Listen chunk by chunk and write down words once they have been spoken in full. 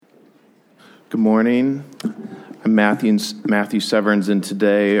Good morning. I'm Matthew Severns, and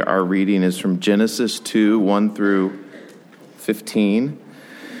today our reading is from Genesis 2, 1 through 15,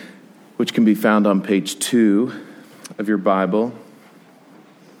 which can be found on page 2 of your Bible.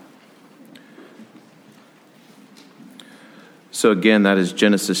 So again, that is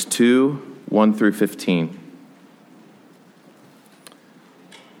Genesis 2, 1 through 15.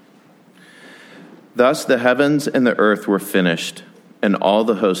 Thus the heavens and the earth were finished, and all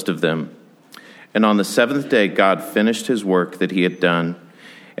the host of them. And on the seventh day God finished his work that he had done,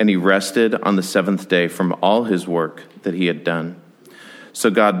 and he rested on the seventh day from all his work that he had done. So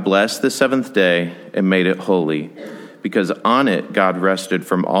God blessed the seventh day and made it holy, because on it God rested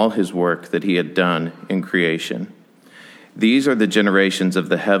from all his work that he had done in creation. These are the generations of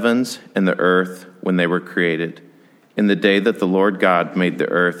the heavens and the earth when they were created, in the day that the Lord God made the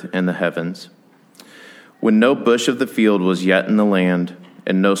earth and the heavens. When no bush of the field was yet in the land,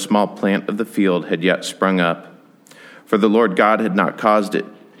 and no small plant of the field had yet sprung up. For the Lord God had not caused it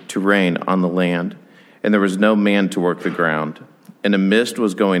to rain on the land, and there was no man to work the ground. And a mist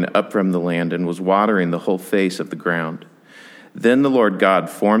was going up from the land and was watering the whole face of the ground. Then the Lord God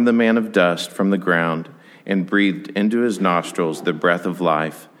formed the man of dust from the ground and breathed into his nostrils the breath of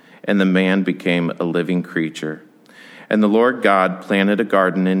life, and the man became a living creature. And the Lord God planted a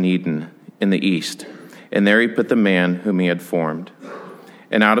garden in Eden in the east, and there he put the man whom he had formed.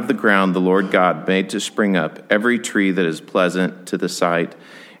 And out of the ground the Lord God made to spring up every tree that is pleasant to the sight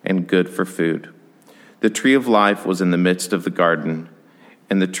and good for food. The tree of life was in the midst of the garden,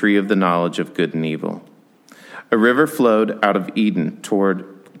 and the tree of the knowledge of good and evil. A river flowed out of Eden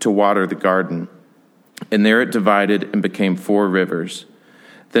to water the garden, and there it divided and became 4 rivers.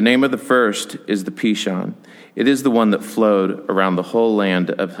 The name of the first is the Pishon. It is the one that flowed around the whole land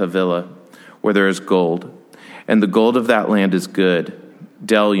of Havilah, where there is gold, and the gold of that land is good.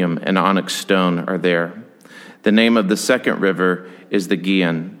 Bdellium and onyx stone are there. The name of the second river is the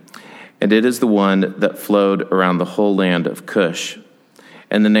Gihon, and it is the one that flowed around the whole land of Cush.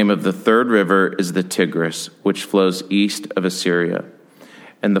 And the name of the third river is the Tigris, which flows east of Assyria.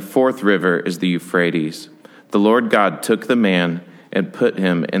 And the fourth river is the Euphrates. The Lord God took the man and put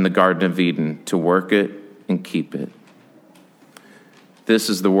him in the Garden of Eden to work it and keep it.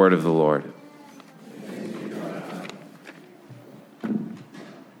 This is the word of the Lord.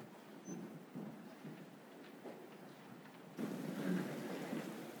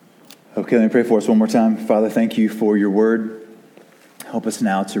 Okay, let me pray for us one more time. Father, thank you for your word. Help us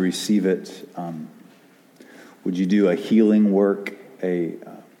now to receive it. Would you do a healing work, a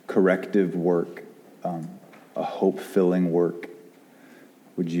corrective work, a hope-filling work?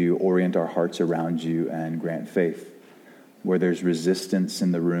 Would you orient our hearts around you and grant faith? Where there's resistance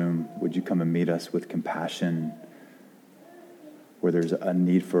in the room, would you come and meet us with compassion? Where there's a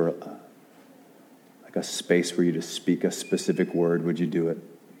need for like a space for you to speak a specific word, would you do it?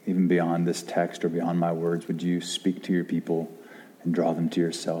 Even beyond this text or beyond my words, would you speak to your people and draw them to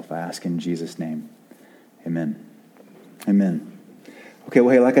yourself? I ask in Jesus' name. Amen. Amen. Okay,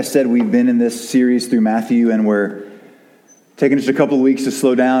 well, hey, like I said, we've been in this series through Matthew, and we're taking just a couple of weeks to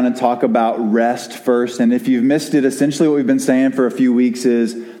slow down and talk about rest first. And if you've missed it, essentially what we've been saying for a few weeks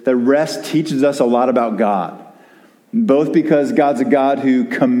is that rest teaches us a lot about God. Both because God's a God who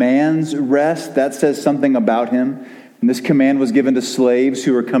commands rest, that says something about him. And this command was given to slaves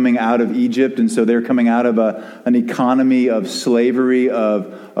who were coming out of Egypt. And so they're coming out of an economy of slavery,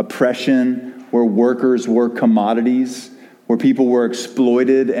 of oppression, where workers were commodities, where people were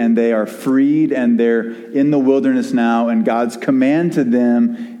exploited, and they are freed, and they're in the wilderness now. And God's command to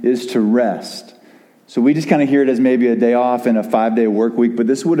them is to rest. So we just kind of hear it as maybe a day off in a 5-day work week. But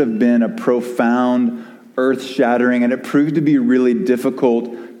this would have been a profound, earth-shattering, and it proved to be really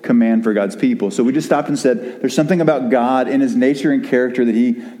difficult command for God's people. So we just stopped and said, there's something about God in his nature and character that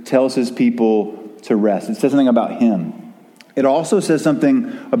he tells his people to rest. It says something about him. It also says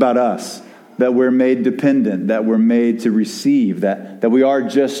something about us, that we're made dependent, that we're made to receive, that we are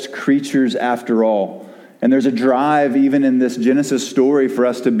just creatures after all. And there's a drive even in this Genesis story for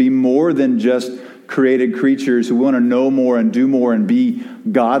us to be more than just created creatures who want to know more and do more and be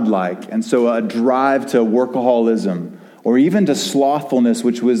godlike. And so a drive to workaholism, or even to slothfulness,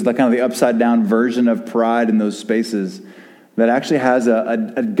 which was the kind of the upside-down version of pride in those spaces, that actually has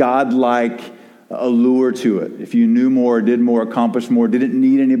a godlike allure to it. If you knew more, did more, accomplished more, didn't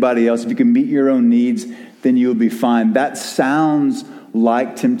need anybody else, if you can meet your own needs, then you'll be fine. That sounds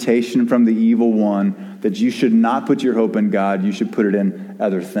like temptation from the evil one, that you should not put your hope in God, you should put it in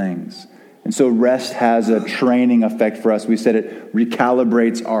other things. And so rest has a training effect for us. We said it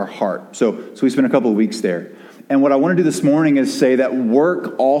recalibrates our heart. So we spent a couple of weeks there. And what I want to do this morning is say that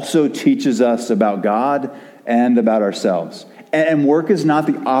work also teaches us about God and about ourselves. And work is not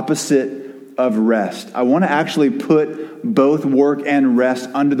the opposite of rest. I want to actually put both work and rest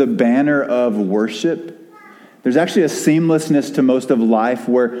under the banner of worship. There's actually a seamlessness to most of life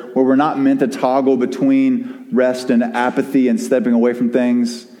where we're not meant to toggle between rest and apathy and stepping away from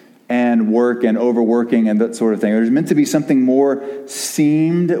things and work and overworking and that sort of thing. There's meant to be something more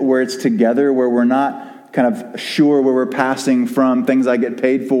seamed where it's together, where we're not kind of sure where we're passing from things I get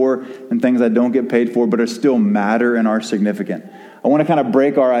paid for and things I don't get paid for, but are still matter and are significant. I want to kind of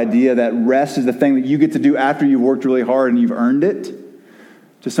break our idea that rest is the thing that you get to do after you've worked really hard and you've earned it,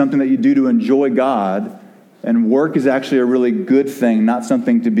 to something that you do to enjoy God. And work is actually a really good thing, not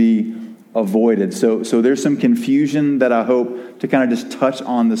something to be avoided. So there's some confusion that I hope to kind of just touch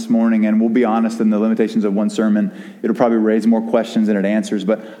on this morning. And we'll be honest, in the limitations of one sermon, it'll probably raise more questions than it answers.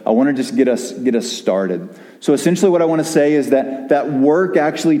 But I want to just get us started. So essentially what I want to say is that work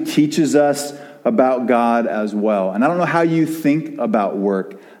actually teaches us about God as well. And I don't know how you think about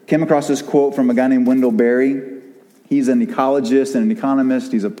work. I came across this quote from a guy named Wendell Berry. He's an ecologist and an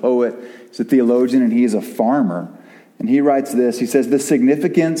economist. He's a poet. He's a theologian, and he is a farmer. And he writes this. He says, "The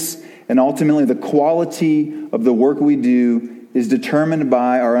significance and ultimately the quality of the work we do is determined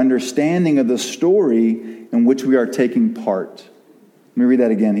by our understanding of the story in which we are taking part." Let me read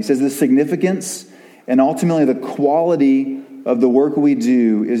that again. He says, "The significance and ultimately the quality of the work we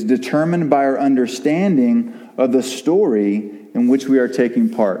do is determined by our understanding of the story in which we are taking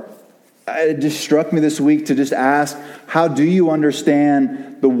part." It just struck me this week to just ask, how do you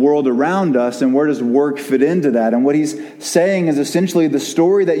understand the world around us, and where does work fit into that? And what he's saying is essentially the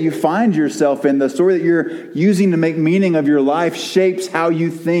story that you find yourself in, the story that you're using to make meaning of your life, shapes how you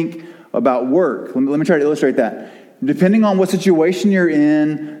think about work. Let me try to illustrate that. Depending on what situation you're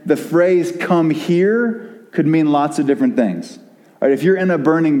in, the phrase "come here" could mean lots of different things. All right, if you're in a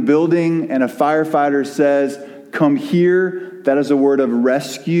burning building and a firefighter says, "come here," that is a word of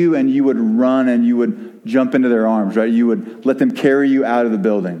rescue, and you would run and you would jump into their arms, right? You would let them carry you out of the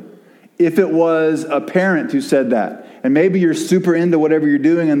building. If it was a parent who said that, and maybe you're super into whatever you're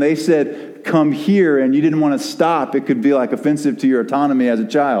doing and they said, "come here," and you didn't want to stop, it could be like offensive to your autonomy as a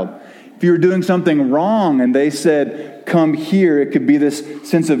child. If you were doing something wrong and they said, "come here," it could be this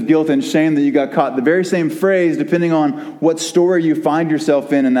sense of guilt and shame that you got caught. The very same phrase, depending on what story you find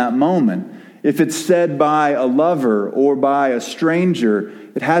yourself in that moment. If it's said by a lover or by a stranger,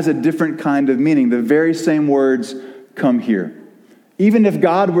 it has a different kind of meaning. The very same words, "come here." Even if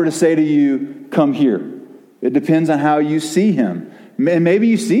God were to say to you, "come here," it depends on how you see him. Maybe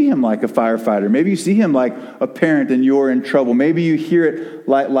you see him like a firefighter. Maybe you see him like a parent and you're in trouble. Maybe you hear it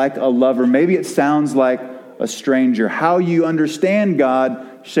like a lover. Maybe it sounds like a stranger. How you understand God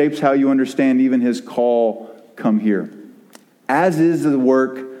shapes how you understand even his call, "come here." As is the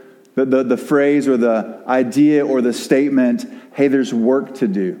work, the phrase or the idea or the statement, "hey, there's work to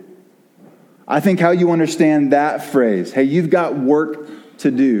do." I think how you understand that phrase, "hey, you've got work to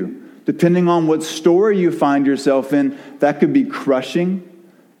do," depending on what story you find yourself in, that could be crushing.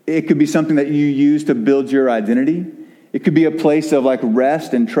 It could be something that you use to build your identity. It could be a place of like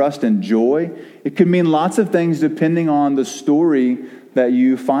rest and trust and joy. It could mean lots of things depending on the story that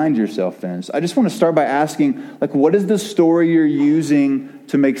you find yourself in. So I just want to start by asking, what is the story you're using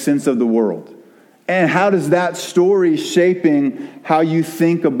to make sense of the world? And how does that story shaping how you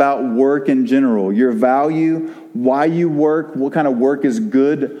think about work in general? Your value, why you work, what kind of work is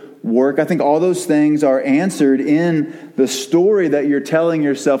good work? I think all those things are answered in the story that you're telling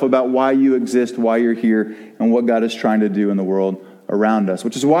yourself about why you exist, why you're here, and what God is trying to do in the world around us,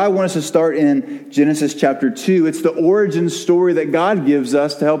 which is why I want us to start in Genesis chapter 2. It's the origin story that God gives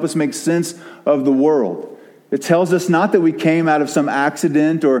us to help us make sense of the world. It tells us not that we came out of some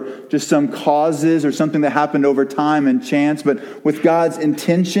accident or just some causes or something that happened over time and chance, but with God's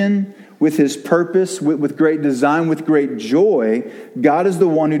intention, with his purpose, with great design, with great joy. God is the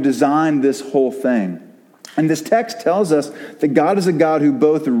one who designed this whole thing. And this text tells us that God is a God who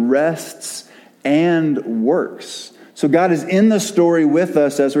both rests and works. So God is in the story with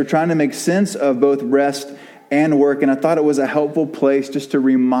us as we're trying to make sense of both rest and work. And I thought it was a helpful place just to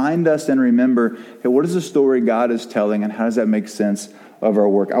remind us and remember, hey, what is the story God is telling and how does that make sense of our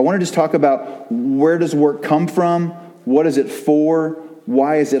work? I want to just talk about, where does work come from? What is it for?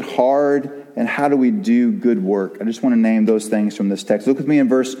 Why is it hard? And how do we do good work? I just want to name those things from this text. Look with me in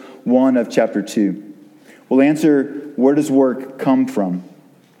verse 1 of chapter 2. We'll answer, where does work come from?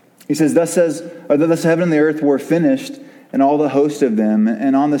 He says, thus heaven and the earth were finished, and all the host of them.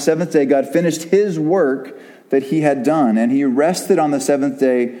 And on the seventh day, God finished his work that he had done. And he rested on the seventh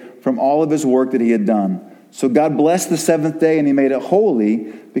day from all of his work that he had done. So God blessed the seventh day and he made it holy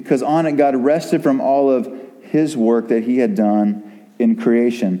because on it God rested from all of his work that he had done in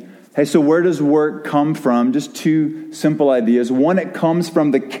creation. Hey, so where does work come from? Just two simple ideas. One, it comes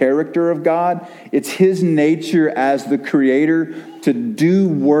from the character of God. It's his nature as the creator to do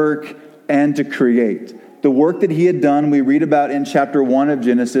work and to create. The work that he had done, we read about in chapter 1 of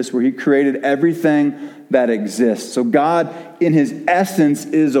Genesis, where he created everything that exists. So God, in his essence,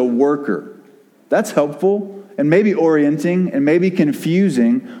 is a worker. That's helpful and maybe orienting and maybe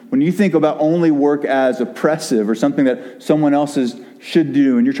confusing when you think about only work as oppressive or something that someone else should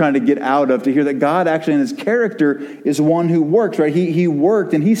do and you're trying to get out of, to hear that God actually in his character is one who works, right? He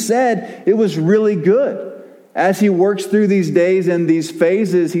worked and he said it was really good. As he works through these days and these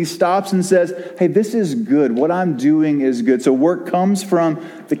phases, he stops and says, hey, this is good. What I'm doing is good. So work comes from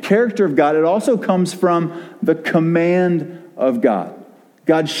the character of God. It also comes from the command of God.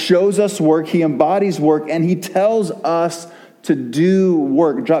 God shows us work. He embodies work, and he tells us to do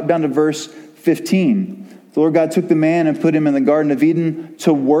work. Drop down to verse 15. The Lord God took the man and put him in the Garden of Eden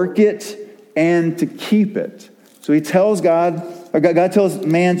to work it and to keep it. So he tells God tells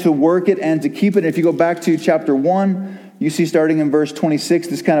man to work it and to keep it. If you go back to chapter 1, you see starting in verse 26,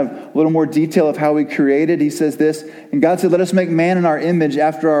 this kind of a little more detail of how he created. He says this, and God said, let us make man in our image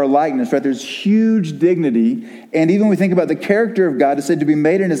after our likeness, right? There's huge dignity. And even when we think about the character of God, it said to be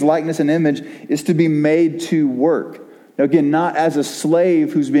made in his likeness and image is to be made to work. Now again, not as a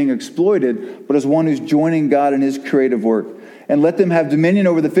slave who's being exploited, but as one who's joining God in his creative work. And let them have dominion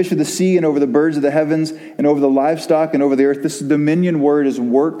over the fish of the sea and over the birds of the heavens and over the livestock and over the earth. This dominion word is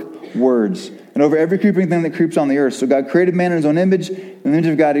work words. And over every creeping thing that creeps on the earth. So God created man in his own image. In the image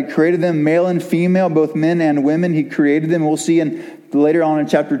of God, he created them, male and female, both men and women. He created them. We'll see later on in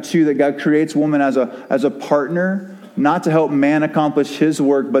chapter 2 that God creates woman as a partner, not to help man accomplish his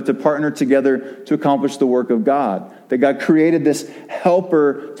work, but to partner together to accomplish the work of God. That God created this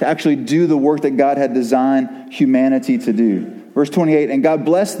helper to actually do the work that God had designed humanity to do. Verse 28, and God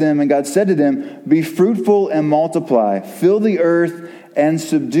blessed them, and God said to them, be fruitful and multiply, fill the earth and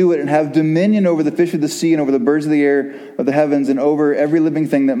subdue it, and have dominion over the fish of the sea and over the birds of the air of the heavens and over every living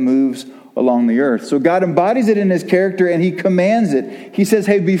thing that moves along the earth. So God embodies it in his character and he commands it. He says,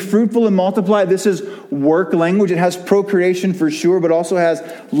 hey, be fruitful and multiply. This is work language. It has procreation for sure, but also has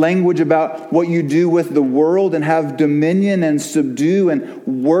language about what you do with the world and have dominion and subdue and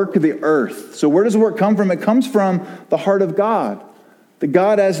work the earth. So where does work come from? It comes from the heart of God. The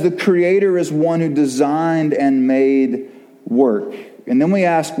God as the creator is one who designed and made work. And then we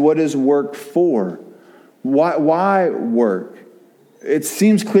ask, what is work for? Why work? It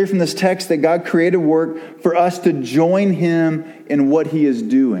seems clear from this text that God created work for us to join him in what he is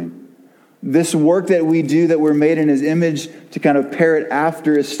doing. This work that we do, that we're made in his image to kind of parrot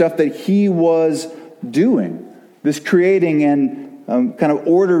after, is stuff that he was doing. This creating and kind of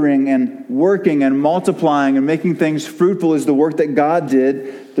ordering and working and multiplying and making things fruitful is the work that God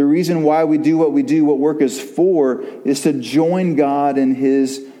did. The reason why we do, what work is for, is to join God in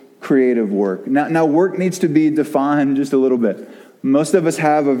his creative work. Now work needs to be defined just a little bit. Most of us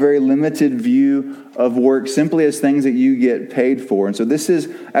have a very limited view of work simply as things that you get paid for. And so this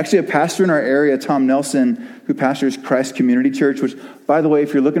is actually a pastor in our area, Tom Nelson, who pastors Christ Community Church, which, by the way,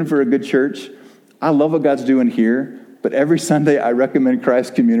 if you're looking for a good church, I love what God's doing here, but every Sunday I recommend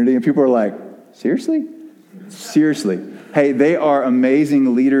Christ Community, and people are like, seriously? Seriously. Hey, they are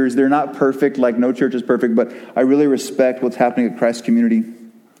amazing leaders. They're not perfect, like no church is perfect, but I really respect what's happening at Christ Community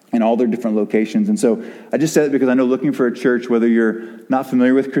in all their different locations. And so I just said it because I know looking for a church, whether you're not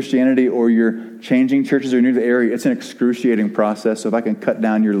familiar with Christianity or you're changing churches or new to the area, it's an excruciating process. So if I can cut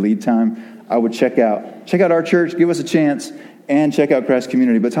down your lead time, I would check out our church, give us a chance, and check out Christ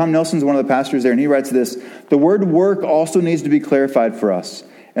Community. But Tom Nelson's one of the pastors there, and he writes this: the word work also needs to be clarified for us.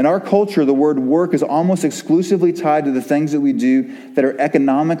 In our culture, the word work is almost exclusively tied to the things that we do that are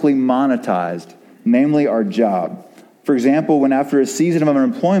economically monetized, namely our job. For example, when after a season of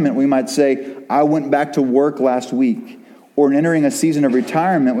unemployment, we might say, I went back to work last week. Or in entering a season of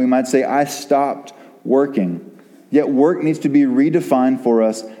retirement, we might say, I stopped working. Yet work needs to be redefined for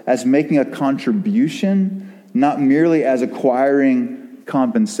us as making a contribution, not merely as acquiring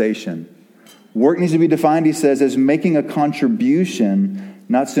compensation. Work needs to be defined, he says, as making a contribution,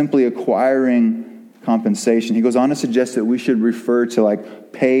 not simply acquiring compensation. He goes on to suggest that we should refer to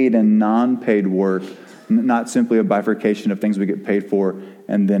like paid and non-paid work, not simply a bifurcation of things we get paid for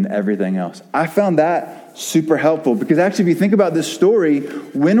and then everything else. I found that super helpful because actually if you think about this story,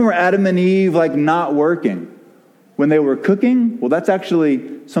 when were Adam and Eve like not working? When they were cooking? Well, that's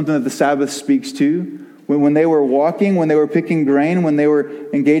actually something that the Sabbath speaks to. When they were walking, when they were picking grain, when they were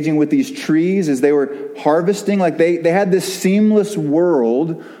engaging with these trees, as they were harvesting, like they had this seamless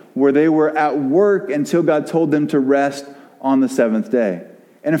world where they were at work until God told them to rest on the seventh day.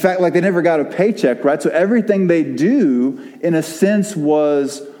 And in fact, like they never got a paycheck, right? So everything they do, in a sense,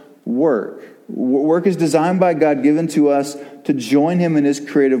 was work. Work is designed by God, given to us to join him in his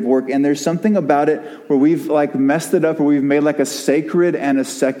creative work. And there's something about it where we've like messed it up, where we've made like a sacred and a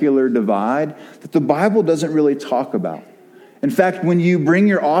secular divide that the Bible doesn't really talk about. In fact, when you bring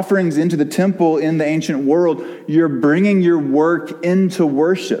your offerings into the temple in the ancient world, you're bringing your work into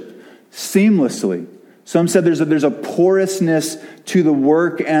worship seamlessly. Some said there's a porousness to the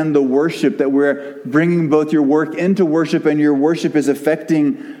work and the worship, that we're bringing both your work into worship and your worship is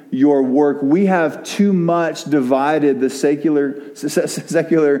affecting your work. We have too much divided the secular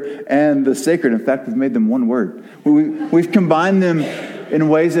and the sacred. In fact, we've made them one word. We've combined them in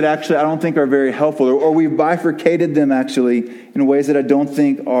ways that actually I don't think are very helpful, or we've bifurcated them actually in ways that I don't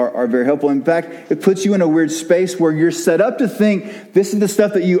think are very helpful. In fact, it puts you in a weird space where you're set up to think this is the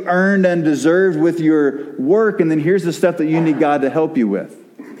stuff that you earned and deserved with your work, and then here's the stuff that you need God to help you with.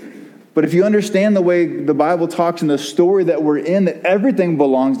 But if you understand the way the Bible talks and the story that we're in, that everything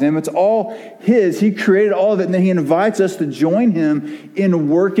belongs to him, it's all his. He created all of it, and then he invites us to join him in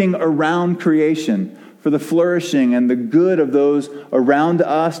working around creation for the flourishing and the good of those around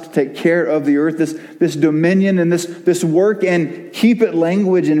us, to take care of the earth, this dominion and this work. And keep it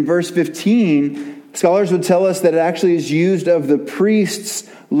language in verse 15, scholars would tell us that it actually is used of the priests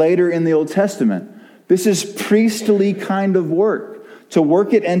later in the Old Testament. This is priestly kind of work. To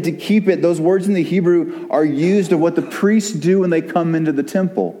work it and to keep it, those words in the Hebrew are used of what the priests do when they come into the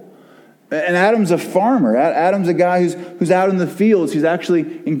temple. And Adam's a farmer. Adam's a guy who's out in the fields. He's actually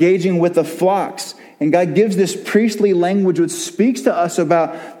engaging with the flocks. And God gives this priestly language which speaks to us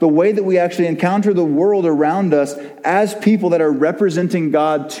about the way that we actually encounter the world around us as people that are representing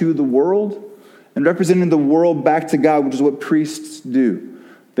God to the world and representing the world back to God, which is what priests do.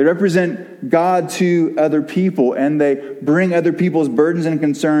 They represent God to other people, and they bring other people's burdens and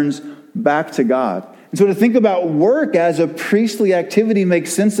concerns back to God. And so to think about work as a priestly activity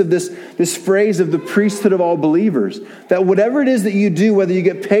makes sense of this phrase of the priesthood of all believers. That whatever it is that you do, whether you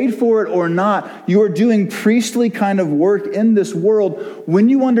get paid for it or not, you are doing priestly kind of work in this world. When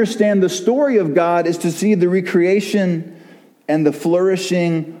you understand the story of God is to see the recreation and the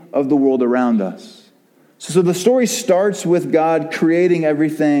flourishing of the world around us. So the story starts with God creating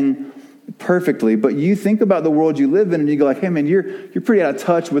everything perfectly, but you think about the world you live in and you go like, hey man, you're pretty out of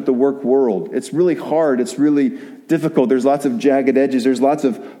touch with the work world. It's really hard. It's really difficult. There's lots of jagged edges. There's lots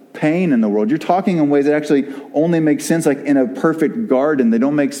of pain in the world. You're talking in ways that actually only make sense like in a perfect garden. They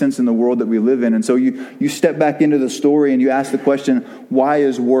don't make sense in the world that we live in. And so you step back into the story and you ask the question, why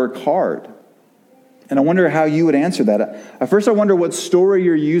is work hard? And I wonder how you would answer that. At first I wonder what story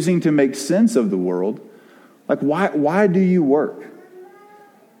you're using to make sense of the world. Like, why do you work?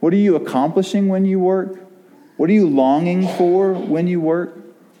 What are you accomplishing when you work? What are you longing for when you work?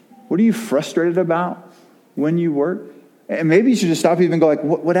 What are you frustrated about when you work? And maybe you should just stop even and go like,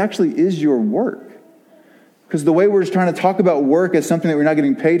 what actually is your work? Because the way we're just trying to talk about work as something that we're not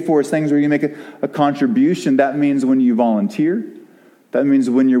getting paid for is things where you make a contribution. That means when you volunteer. That means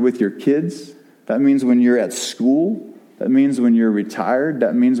when you're with your kids. That means when you're at school. That means when you're retired.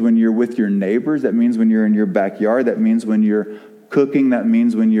 That means when you're with your neighbors. That means when you're in your backyard. That means when you're cooking. That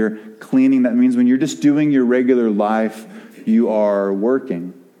means when you're cleaning. That means when you're just doing your regular life, you are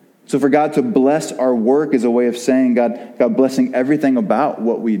working. So for God to bless our work is a way of saying God blessing everything about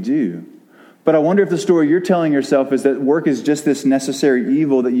what we do. But I wonder if the story you're telling yourself is that work is just this necessary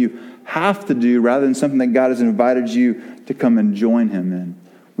evil that you have to do rather than something that God has invited you to come and join him in.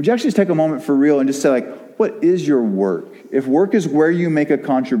 Would you actually just take a moment for real and just say like, what is your work? If work is where you make a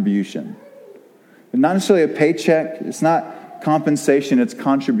contribution, not necessarily a paycheck, it's not compensation, it's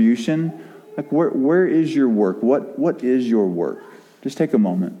contribution. Like where is your work? What is your work? Just take a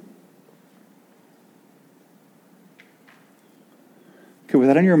moment. Okay, with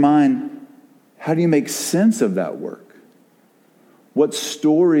that in your mind, how do you make sense of that work? What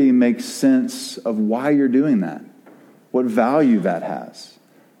story makes sense of why you're doing that? What value that has?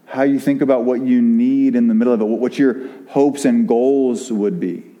 How you think about what you need in the middle of it, what your hopes and goals would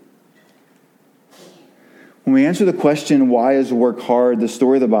be. When we answer the question, why is work hard, the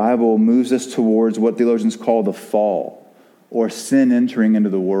story of the Bible moves us towards what theologians call the fall, or sin entering into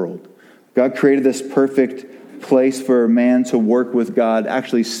the world. God created this perfect place for man to work with God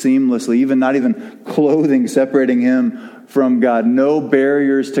actually seamlessly, not even clothing separating him from God. No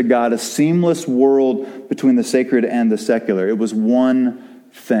barriers to God, a seamless world between the sacred and the secular. It was one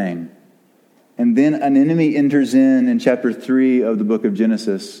thing. And then an enemy enters in chapter 3 of the book of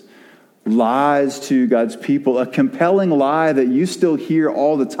Genesis, lies to God's people, a compelling lie that you still hear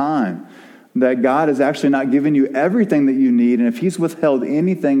all the time, that God has actually not given you everything that you need, and if he's withheld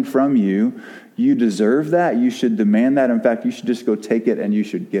anything from you, you deserve that, you should demand that. In fact, you should just go take it and you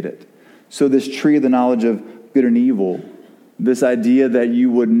should get it. So this tree of the knowledge of good and evil, this idea that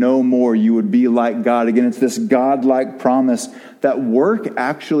you would know more, you would be like God. Again, it's this God-like promise that work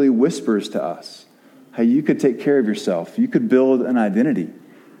actually whispers to us. Hey, you could take care of yourself. You could build an identity.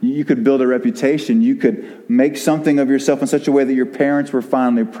 You could build a reputation. You could make something of yourself in such a way that your parents were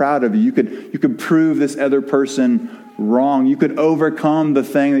finally proud of you. You could prove this other person wrong. You could overcome the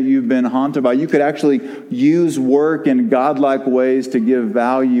thing that you've been haunted by. You could actually use work in godlike ways to give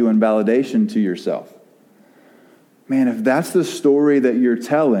value and validation to yourself. Man, if that's the story that you're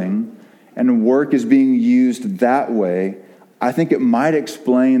telling and work is being used that way, I think it might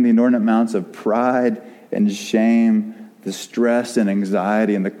explain the inordinate amounts of pride and shame, the stress and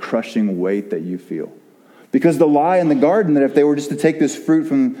anxiety and the crushing weight that you feel. Because the lie in the garden that if they were just to take this fruit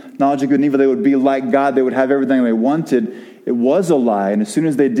from knowledge of good and evil, they would be like God, they would have everything they wanted, it was a lie. And as soon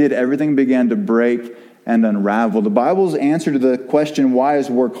as they did, everything began to break and unravel. The Bible's answer to the question, why is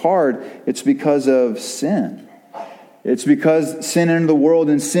work hard? It's because of sin. It's because sin entered the world,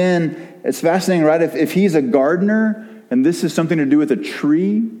 and sin, it's fascinating, right? If he's a gardener, and this is something to do with a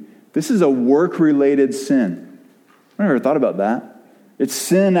tree, this is a work-related sin. I never thought about that. It's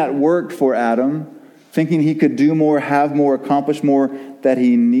sin at work for Adam, thinking he could do more, have more, accomplish more, that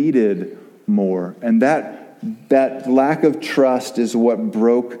he needed more. And that lack of trust is what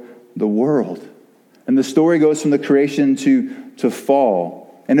broke the world. And the story goes from the creation to fall.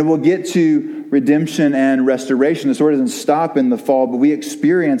 And it will get to redemption and restoration. The story doesn't stop in the fall, but we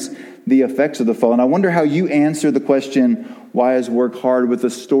experience the effects of the fall. And I wonder how you answer the question, why is work hard, with the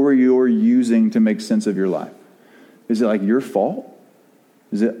story you're using to make sense of your life. Is it like your fault?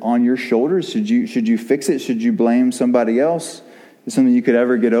 Is it on your shoulders? Should you fix it? Should you blame somebody else? Is it something you could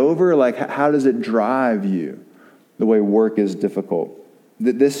ever get over? Like, how does it drive you, the way work is difficult?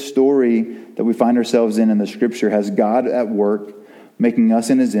 This story that we find ourselves in the Scripture has God at work, making us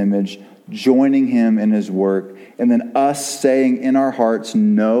in His image, joining Him in His work, and then us saying in our hearts,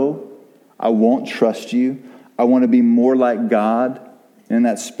 no, I won't trust you. I want to be more like God. And in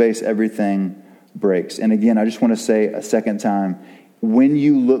that space, everything breaks. And again, I just want to say a second time, when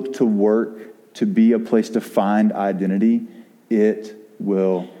you look to work to be a place to find identity, it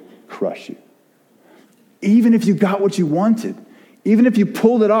will crush you. Even if you got what you wanted, even if you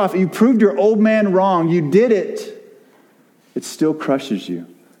pulled it off, you proved your old man wrong, you did it, it still crushes you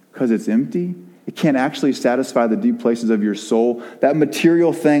because it's empty. It can't actually satisfy the deep places of your soul. That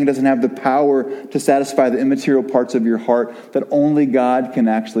material thing doesn't have the power to satisfy the immaterial parts of your heart that only God can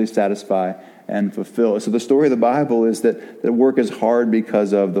actually satisfy and fulfill. So the story of the Bible is that work is hard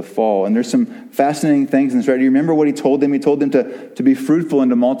because of the fall. And there's some fascinating things in this. Right? Do you remember what He told them? He told them to be fruitful and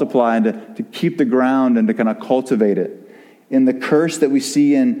to multiply and to keep the ground and to kind of cultivate it. In the curse that we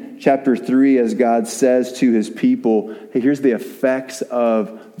see in chapter 3, as God says to His people, hey, here's the effects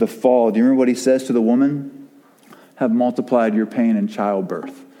of the fall. Do you remember what He says to the woman? Have multiplied your pain in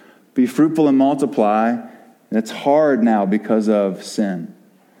childbirth. Be fruitful and multiply. And it's hard now because of sin.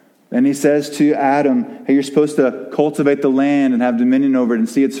 And He says to Adam, hey, you're supposed to cultivate the land and have dominion over it and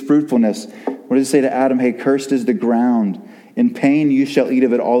see its fruitfulness. What does He say to Adam? Hey, cursed is the ground. In pain you shall eat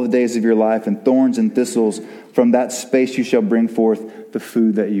of it all the days of your life, and thorns and thistles from that space you shall bring forth the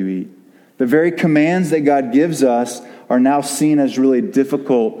food that you eat. The very commands that God gives us are now seen as really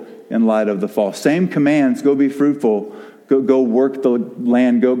difficult in light of the fall. Same commands, go be fruitful, go work the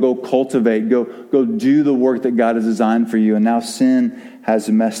land, go cultivate, go do the work that God has designed for you. And now sin has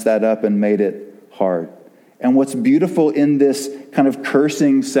messed that up and made it hard. And what's beautiful in this kind of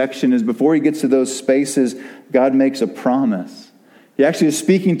cursing section is before He gets to those spaces, God makes a promise. He actually is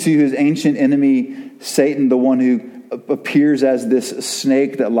speaking to His ancient enemy, Satan, the one who appears as this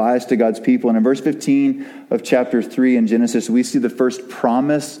snake that lies to God's people. And in verse 15 of chapter 3 in Genesis, we see the first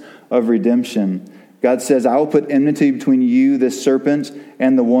promise of redemption. God says, I will put enmity between you, this serpent,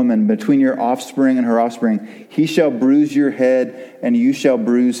 and the woman, between your offspring and her offspring. He shall bruise your head, and you shall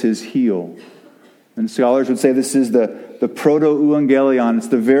bruise his heel. And scholars would say this is the proto-evangelion. It's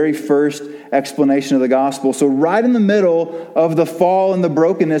the very first explanation of the gospel. So right in the middle of the fall and the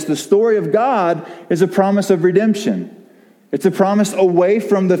brokenness, the story of God is a promise of redemption. It's a promise away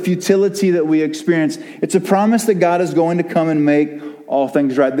from the futility that we experience. It's a promise that God is going to come and make all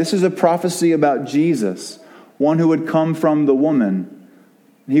things right. This is a prophecy about Jesus, one who would come from the woman.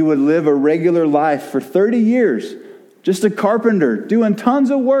 He would live a regular life for 30 years, just a carpenter, doing tons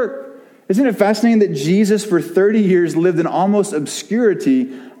of work. Isn't it fascinating that Jesus for 30 years lived in almost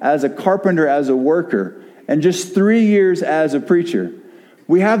obscurity as a carpenter, as a worker, and just 3 years as a preacher?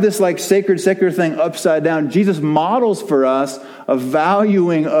 We have this like sacred, secular thing upside down. Jesus models for us a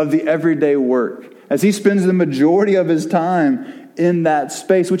valuing of the everyday work as he spends the majority of his time in that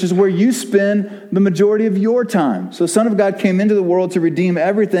space, which is where you spend the majority of your time. So the Son of God came into the world to redeem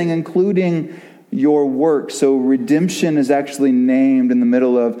everything, including your work. So redemption is actually named in the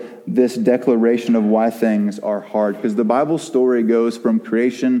middle of this declaration of why things are hard. Because the Bible story goes from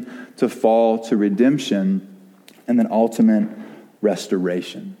creation to fall to redemption and then ultimate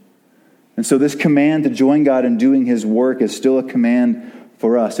restoration. And so this command to join God in doing his work is still a command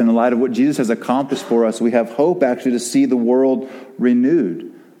for us. And in light of what Jesus has accomplished for us, we have hope actually to see the world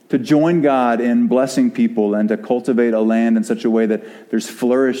renewed, to join God in blessing people and to cultivate a land in such a way that there's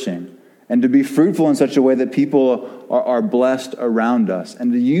flourishing, and to be fruitful in such a way that people are blessed around us,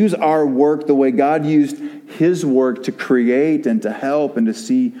 and to use our work the way God used his work to create and to help and to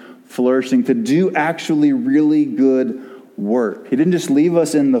see flourishing, to do actually really good work. He didn't just leave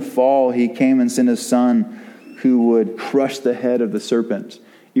us in the fall. He came and sent his Son who would crush the head of the serpent.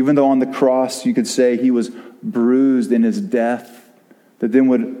 Even though on the cross you could say he was bruised in his death, that then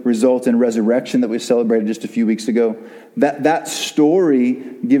would result in resurrection that we celebrated just a few weeks ago. That story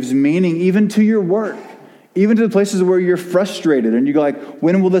gives meaning even to your work, even to the places where you're frustrated and you go like,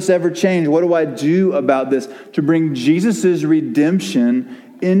 when will this ever change? What do I do about this? To bring Jesus'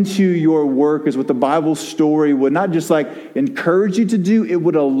 redemption into your work is what the Bible story would not just like encourage you to do, it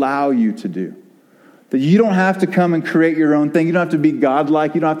would allow you to do. That you don't have to come and create your own thing. You don't have to be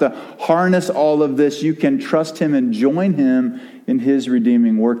godlike. You don't have to harness all of this. You can trust him and join him in his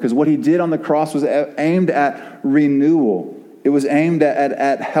redeeming work. Because what he did on the cross was aimed at renewal. It was aimed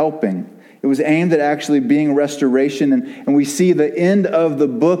at helping. It was aimed at actually being restoration. And we see the end of the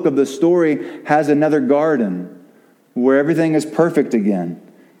book of the story has another garden where everything is perfect again.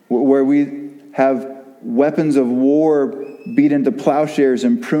 Where we have weapons of war beat into plowshares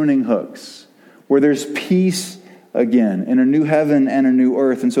and pruning hooks. Where there's peace again in a new heaven and a new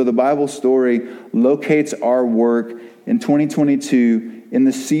earth. And so the Bible story locates our work in 2022 in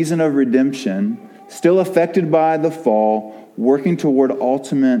the season of redemption, still affected by the fall, working toward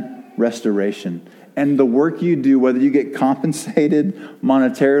ultimate restoration. And the work you do, whether you get compensated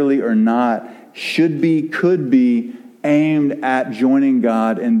monetarily or not, should be, could be aimed at joining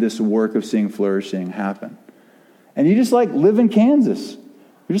God in this work of seeing flourishing happen. And you just like live in Kansas.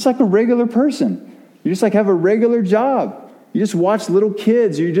 You're just like a regular person. You just like have a regular job. You just watch little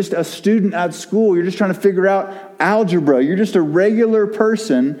kids. You're just a student at school. You're just trying to figure out algebra. You're just a regular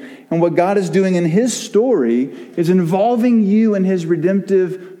person. And what God is doing in his story is involving you in his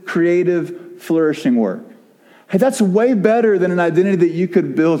redemptive, creative, flourishing work. Hey, that's way better than an identity that you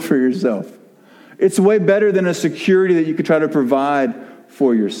could build for yourself. It's way better than a security that you could try to provide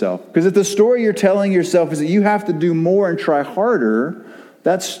for yourself. Because if the story you're telling yourself is that you have to do more and try harder,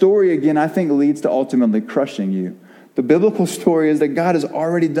 that story, again, I think leads to ultimately crushing you. The biblical story is that God has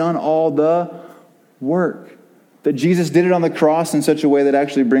already done all the work. That Jesus did it on the cross in such a way that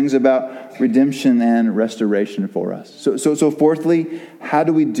actually brings about redemption and restoration for us. So fourthly, how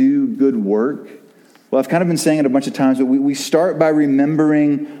do we do good work? Well, I've kind of been saying it a bunch of times, but we start by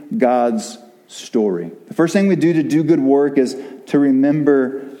remembering God's story. The first thing we do to do good work is to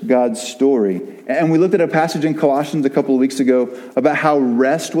remember God's story. And we looked at a passage in Colossians a couple of weeks ago about how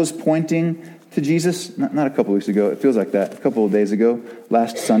rest was pointing to Jesus. Not a couple of weeks ago. It feels like that. A couple of days ago,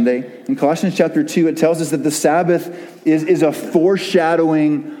 last Sunday. In Colossians chapter 2, it tells us that the Sabbath is a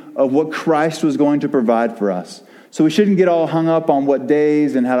foreshadowing of what Christ was going to provide for us. So we shouldn't get all hung up on what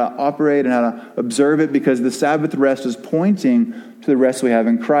days and how to operate and how to observe it, because the Sabbath rest is pointing to the rest we have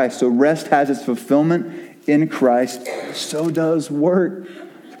in Christ. So rest has its fulfillment in Christ. So does work.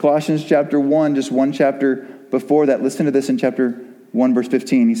 Colossians chapter 1, just one chapter before that. Listen to this in chapter 1, verse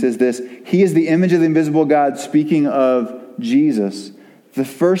 15. He says this: He is the image of the invisible God, speaking of Jesus, the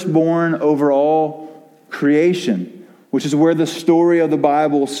firstborn over all creation, which is where the story of the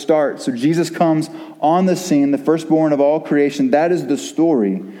Bible starts. So Jesus comes on the scene, the firstborn of all creation. That is the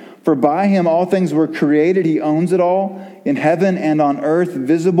story. For by him all things were created. He owns it all, in heaven and on earth,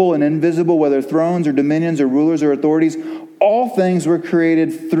 visible and invisible, whether thrones or dominions or rulers or authorities. All things were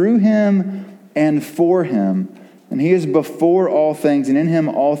created through him and for him. And he is before all things, and in him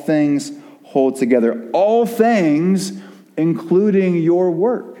all things hold together. All things, including your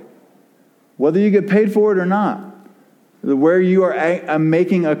work. Whether you get paid for it or not. Where you are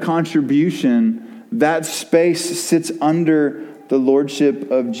making a contribution, that space sits under the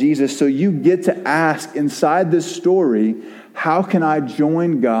lordship of Jesus. So you get to ask inside this story, how can I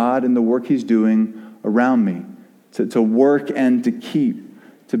join God in the work he's doing around me? To work and to keep,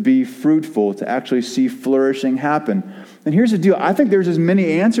 to be fruitful, to actually see flourishing happen. And here's the deal. I think there's as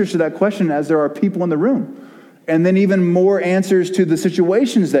many answers to that question as there are people in the room. And then even more answers to the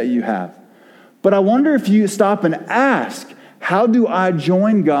situations that you have. But I wonder if you stop and ask, how do I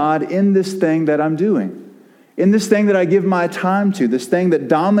join God in this thing that I'm doing? In this thing that I give my time to, this thing that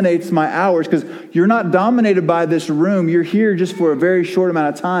dominates my hours, because you're not dominated by this room. You're here just for a very short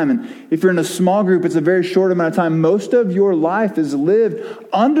amount of time. And if you're in a small group, it's a very short amount of time. Most of your life is lived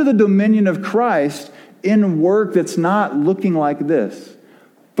under the dominion of Christ in work that's not looking like this.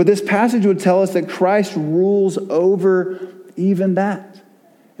 But this passage would tell us that Christ rules over even that.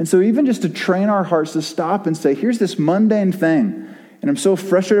 And so even just to train our hearts to stop and say, here's this mundane thing, and I'm so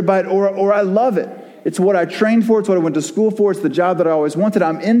frustrated by it, or I love it. It's what I trained for. It's what I went to school for. It's the job that I always wanted.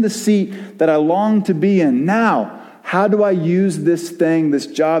 I'm in the seat that I long to be in. Now, how do I use this thing, this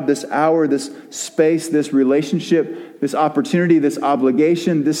job, this hour, this space, this relationship, this opportunity, this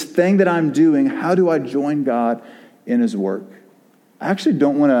obligation, this thing that I'm doing? How do I join God in his work? I actually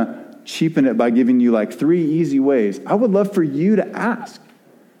don't want to cheapen it by giving you like 3 easy ways. I would love for you to ask.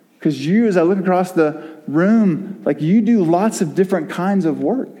 Because you, as I look across the room, like you do lots of different kinds of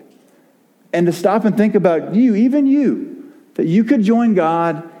work. And to stop and think about you, even you, that you could join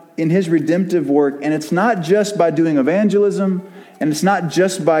God in his redemptive work. And it's not just by doing evangelism, and it's not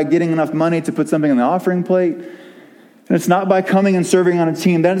just by getting enough money to put something on the offering plate, and it's not by coming and serving on a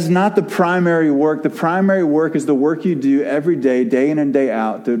team. That is not the primary work. The primary work is the work you do every day, day in and day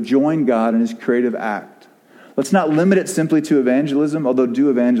out, to join God in his creative act. Let's not limit it simply to evangelism, although do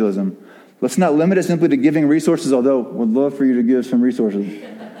evangelism. Let's not limit it simply to giving resources, although we'd love for you to give some resources.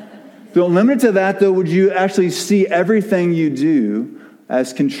 Don't limit it to that, though. Would you actually see everything you do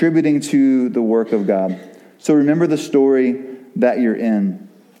as contributing to the work of God? So remember the story that you're in.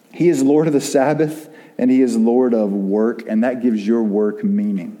 He is Lord of the Sabbath, and he is Lord of work, and that gives your work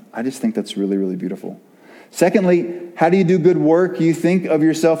meaning. I just think that's really, really beautiful. Secondly, how do you do good work? You think of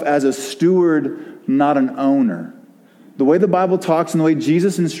yourself as a steward, not an owner. The way the Bible talks and the way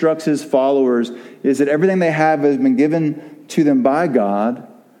Jesus instructs his followers is that everything they have has been given to them by God,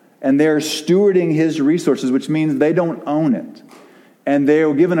 and they're stewarding his resources, which means they don't own it. And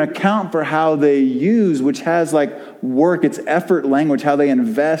they'll give an account for how they use, which has like work, it's effort language, how they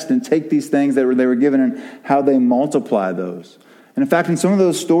invest and take these things that they were given and how they multiply those. And in fact, in some of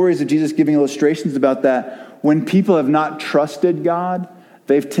those stories of Jesus giving illustrations about that, when people have not trusted God,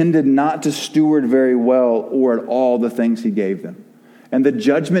 they've tended not to steward very well or at all the things he gave them. And the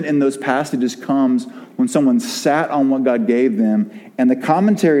judgment in those passages comes when someone sat on what God gave them. And the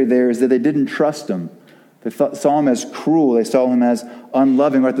commentary there is that they didn't trust him. They saw him as cruel. They saw him as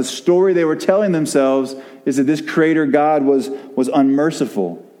unloving. Right? The story they were telling themselves is that this creator God was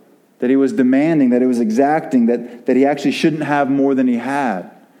unmerciful, that he was demanding, that he was exacting, that he actually shouldn't have more than he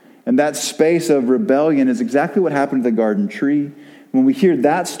had. And that space of rebellion is exactly what happened to the garden tree. When we hear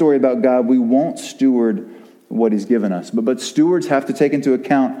that story about God, we won't steward what he's given us. But stewards have to take into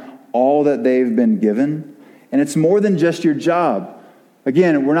account all that they've been given. And it's more than just your job.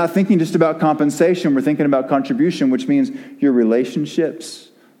 Again, we're not thinking just about compensation. We're thinking about contribution, which means your relationships,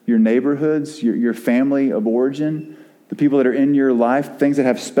 your neighborhoods, your family of origin, the people that are in your life, things that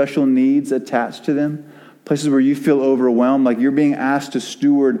have special needs attached to them, places where you feel overwhelmed, like you're being asked to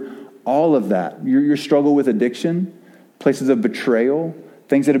steward all of that. Your struggle with addiction, places of betrayal,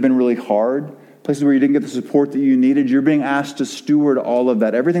 things that have been really hard, places where you didn't get the support that you needed. You're being asked to steward all of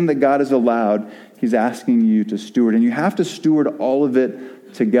that. Everything that God has allowed, he's asking you to steward. And you have to steward all of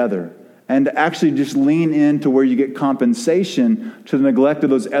it together. And actually just lean into where you get compensation to the neglect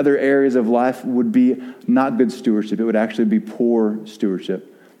of those other areas of life would be not good stewardship. It would actually be poor stewardship.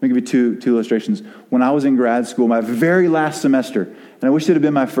 Let me give you two illustrations. When I was in grad school, my very last semester, and I wish it had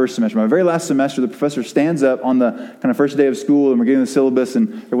been my first semester, my very last semester, the professor stands up on the kind of first day of school, and we're getting the syllabus,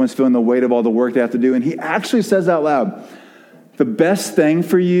 and everyone's feeling the weight of all the work they have to do, and he actually says out loud, the best thing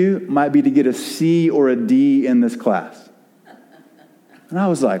for you might be to get a C or a D in this class. And I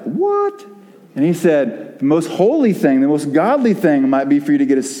was like, what? And he said, the most holy thing, the most godly thing might be for you to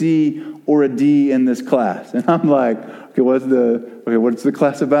get a C or a D in this class. And I'm like, okay, what's the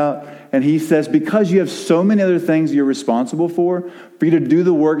class about? And he says, because you have so many other things you're responsible for you to do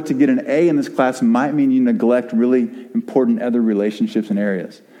the work to get an A in this class might mean you neglect really important other relationships and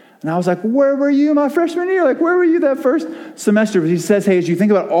areas. And I was like, where were you my freshman year? Like, where were you that first semester? But he says, hey, as you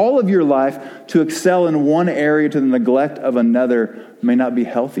think about all of your life, to excel in one area to the neglect of another may not be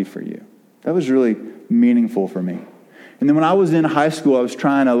healthy for you. That was really meaningful for me. And then when I was in high school, I was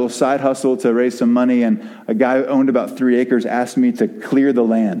trying a little side hustle to raise some money, and a guy who owned about 3 acres asked me to clear the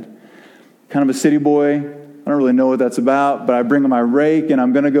land. Kind of a city boy. I don't really know what that's about, but I bring my rake, and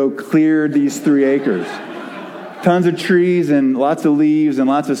I'm going to go clear these 3 acres. Tons of trees and lots of leaves and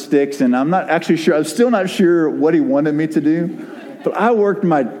lots of sticks, and I'm still not sure what he wanted me to do. But I worked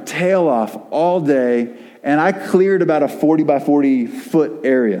my tail off all day, and I cleared about a 40 by 40 foot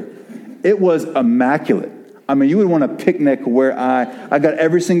area. It was immaculate. I mean, you would want to picnic where I got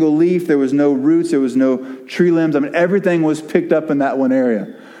every single leaf. There was no roots. There was no tree limbs. I mean, everything was picked up in that one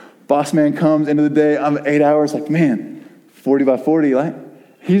area. Boss man comes, end of the day, I'm 8 hours, like, man, 40 by 40. Like,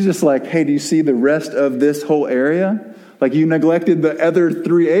 he's just like, hey, do you see the rest of this whole area? Like, you neglected the other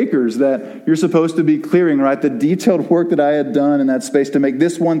 3 acres that you're supposed to be clearing, right? The detailed work that I had done in that space to make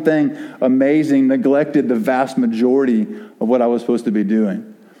this one thing amazing neglected the vast majority of what I was supposed to be doing.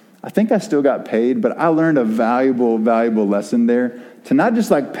 I think I still got paid, but I learned a valuable lesson there to not just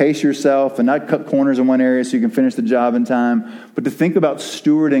like pace yourself and not cut corners in one area so you can finish the job in time, but to think about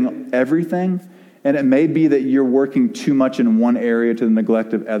stewarding everything. And it may be that you're working too much in one area to the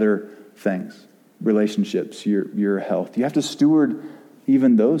neglect of other things, relationships, your health. You have to steward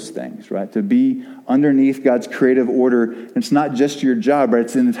even those things, right? To be underneath God's creative order. And it's not just your job, right?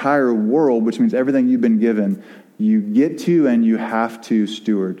 It's the entire world, which means everything you've been given, you get to and you have to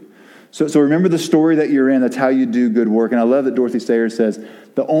steward. So remember the story that you're in. That's how you do good work. And I love that Dorothy Sayers says,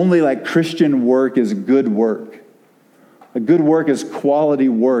 the only like Christian work is good work. A good work is quality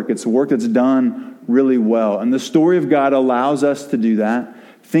work. It's work that's done really well. And the story of God allows us to do that,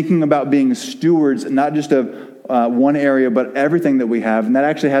 thinking about being stewards, not just of one area, but everything that we have. And that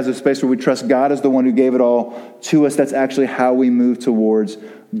actually has a space where we trust God as the one who gave it all to us. That's actually how we move towards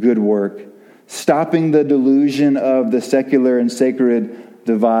good work. Stopping the delusion of the secular and sacred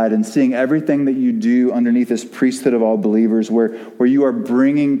divide and seeing everything that you do underneath this priesthood of all believers where you are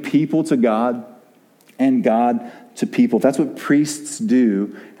bringing people to God and God to people. That's what priests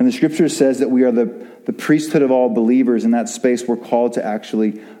do. And the scripture says that we are the priesthood of all believers. In that space, we're called to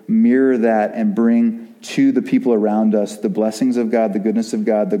actually mirror that and bring to the people around us the blessings of God, the goodness of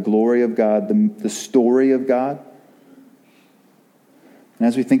God, the glory of God, the story of God. And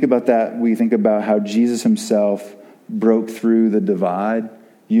as we think about that, we think about how Jesus himself broke through the divide,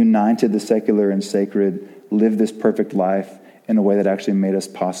 united the secular and sacred, lived this perfect life in a way that actually made us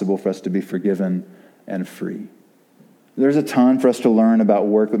possible for us to be forgiven and free. There's a ton for us to learn about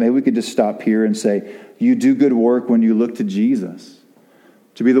work, but maybe we could just stop here and say, you do good work when you look to Jesus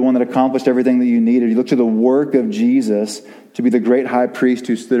to be the one that accomplished everything that you needed. You look to the work of Jesus to be the great high priest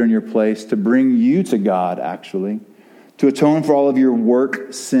who stood in your place, to bring you to God, actually, to atone for all of your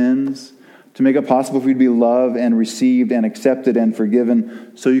work sins, to make it possible for you to be loved and received and accepted and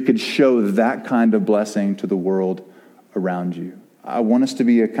forgiven so you could show that kind of blessing to the world around you. I want us to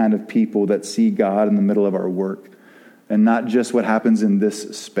be a kind of people that see God in the middle of our work and not just what happens in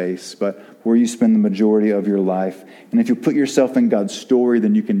this space, but where you spend the majority of your life. And if you put yourself in God's story,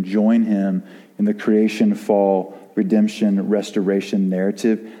 then you can join him in the creation, fall, redemption, restoration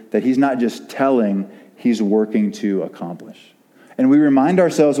narrative that he's not just telling, he's working to accomplish. And we remind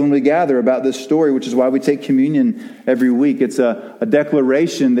ourselves when we gather about this story, which is why we take communion every week. It's a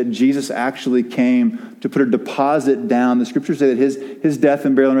declaration that Jesus actually came to put a deposit down. The scriptures say that his death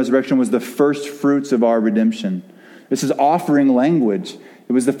and burial and resurrection was the first fruits of our redemption. This is offering language.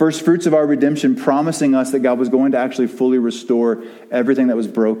 It was the first fruits of our redemption, promising us that God was going to actually fully restore everything that was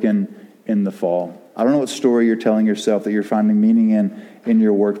broken in the fall. I don't know what story you're telling yourself that you're finding meaning in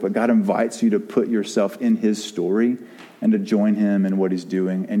your work, but God invites you to put yourself in his story and to join him in what he's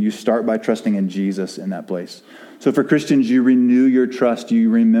doing. And you start by trusting in Jesus in that place. So for Christians, you renew your trust. You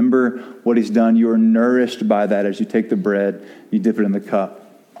remember what he's done. You are nourished by that as you take the bread, you dip it in the cup.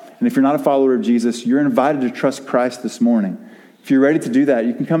 And if you're not a follower of Jesus, you're invited to trust Christ this morning. If you're ready to do that,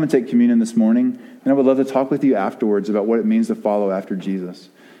 you can come and take communion this morning. And I would love to talk with you afterwards about what it means to follow after Jesus.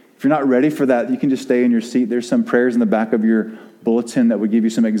 If you're not ready for that, you can just stay in your seat. There's some prayers in the back of your bulletin that would give you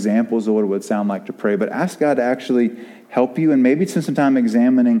some examples of what it would sound like to pray. But ask God to actually help you and maybe spend some time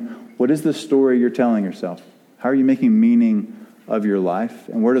examining what is the story you're telling yourself. How are you making meaning of your life?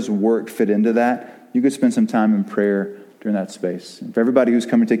 And where does work fit into that? You could spend some time in prayer during that space. And for everybody who's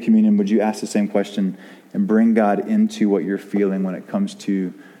coming to take communion, would you ask the same question and bring God into what you're feeling when it comes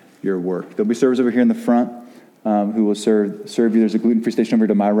to your work? There'll be servers over here in the front who will serve you. There's a gluten-free station over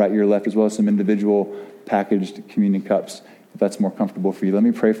to my right, your left, as well as some individual packaged communion cups, if that's more comfortable for you. Let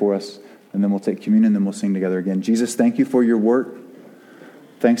me pray for us, and then we'll take communion, and then we'll sing together again. Jesus, thank you for your work.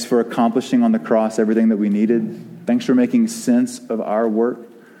 Thanks for accomplishing on the cross everything that we needed. Thanks for making sense of our work,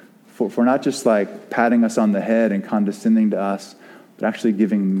 for not just like patting us on the head and condescending to us, but actually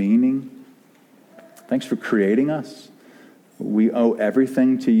giving meaning. Thanks for creating us. We owe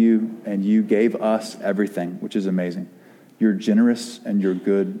everything to you, and you gave us everything, which is amazing. You're generous and you're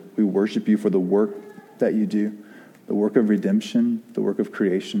good. We worship you for the work that you do, the work of redemption, the work of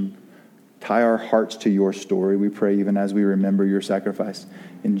creation. Tie our hearts to your story, we pray, even as we remember your sacrifice.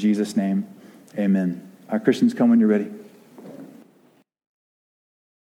 In Jesus' name, amen. Our Christians, come when you're ready.